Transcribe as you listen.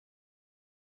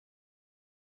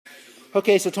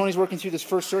Okay, so Tony's working through this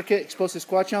first circuit. Explosive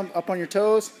squat jump, up on your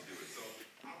toes.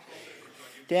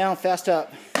 Down, fast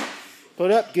up.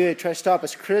 Explode up, good. Try to stop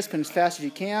as crisp and as fast as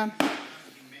you can.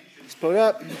 Explode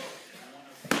up.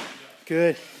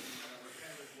 Good.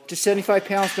 Just 75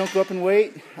 pounds, don't go up in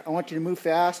weight. I want you to move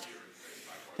fast.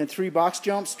 Then 3 box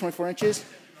jumps, 24 inches.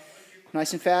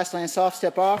 Nice and fast, land soft,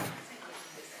 step off.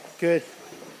 Good.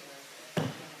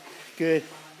 Good.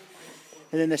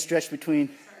 And then the stretch between.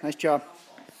 Nice job.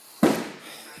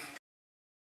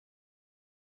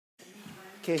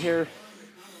 Okay, here,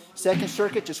 second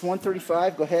circuit, just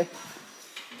 135, go ahead.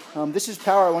 This is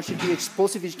power. I want you to be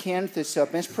explosive as you can with this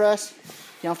bench press.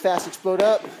 Down fast, explode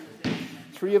up.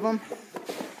 3 of them. Kind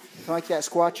of like that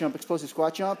squat jump, explosive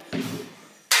squat jump.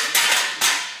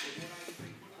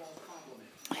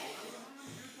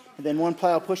 And then 1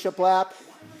 plyo push-up lap.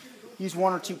 Use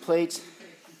 1 or 2 plates.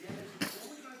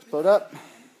 Explode up.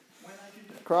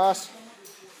 Cross.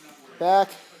 Back.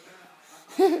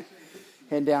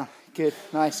 Hand down. Good.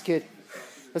 Nice. Good.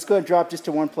 Let's go ahead and drop just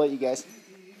to 1 plate, you guys.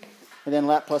 And then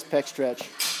lat plus pec stretch.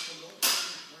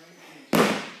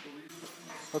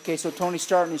 Okay, so Tony's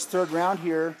starting his 3rd round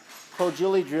here. Pro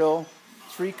agility drill.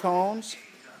 3 cones.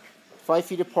 5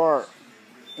 feet apart.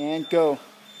 And go.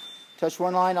 Touch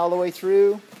one line all the way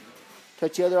through.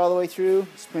 Touch the other all the way through.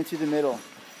 Sprint through the middle.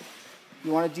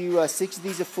 You want to do 6 of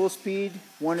these at full speed.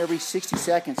 1 every 60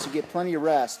 seconds to get plenty of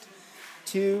rest.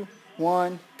 2,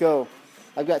 1, go.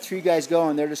 I've got 3 guys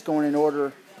going. They're just going in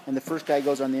order. And the first guy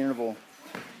goes on the interval.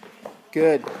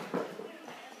 Good.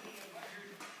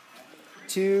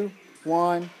 2,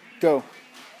 1, go.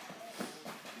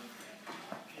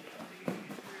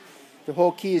 The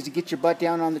whole key is to get your butt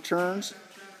down on the turns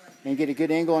and get a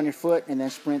good angle on your foot and then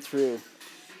sprint through.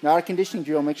 Not a conditioning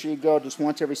drill. Make sure you go just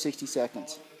once every 60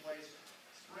 seconds.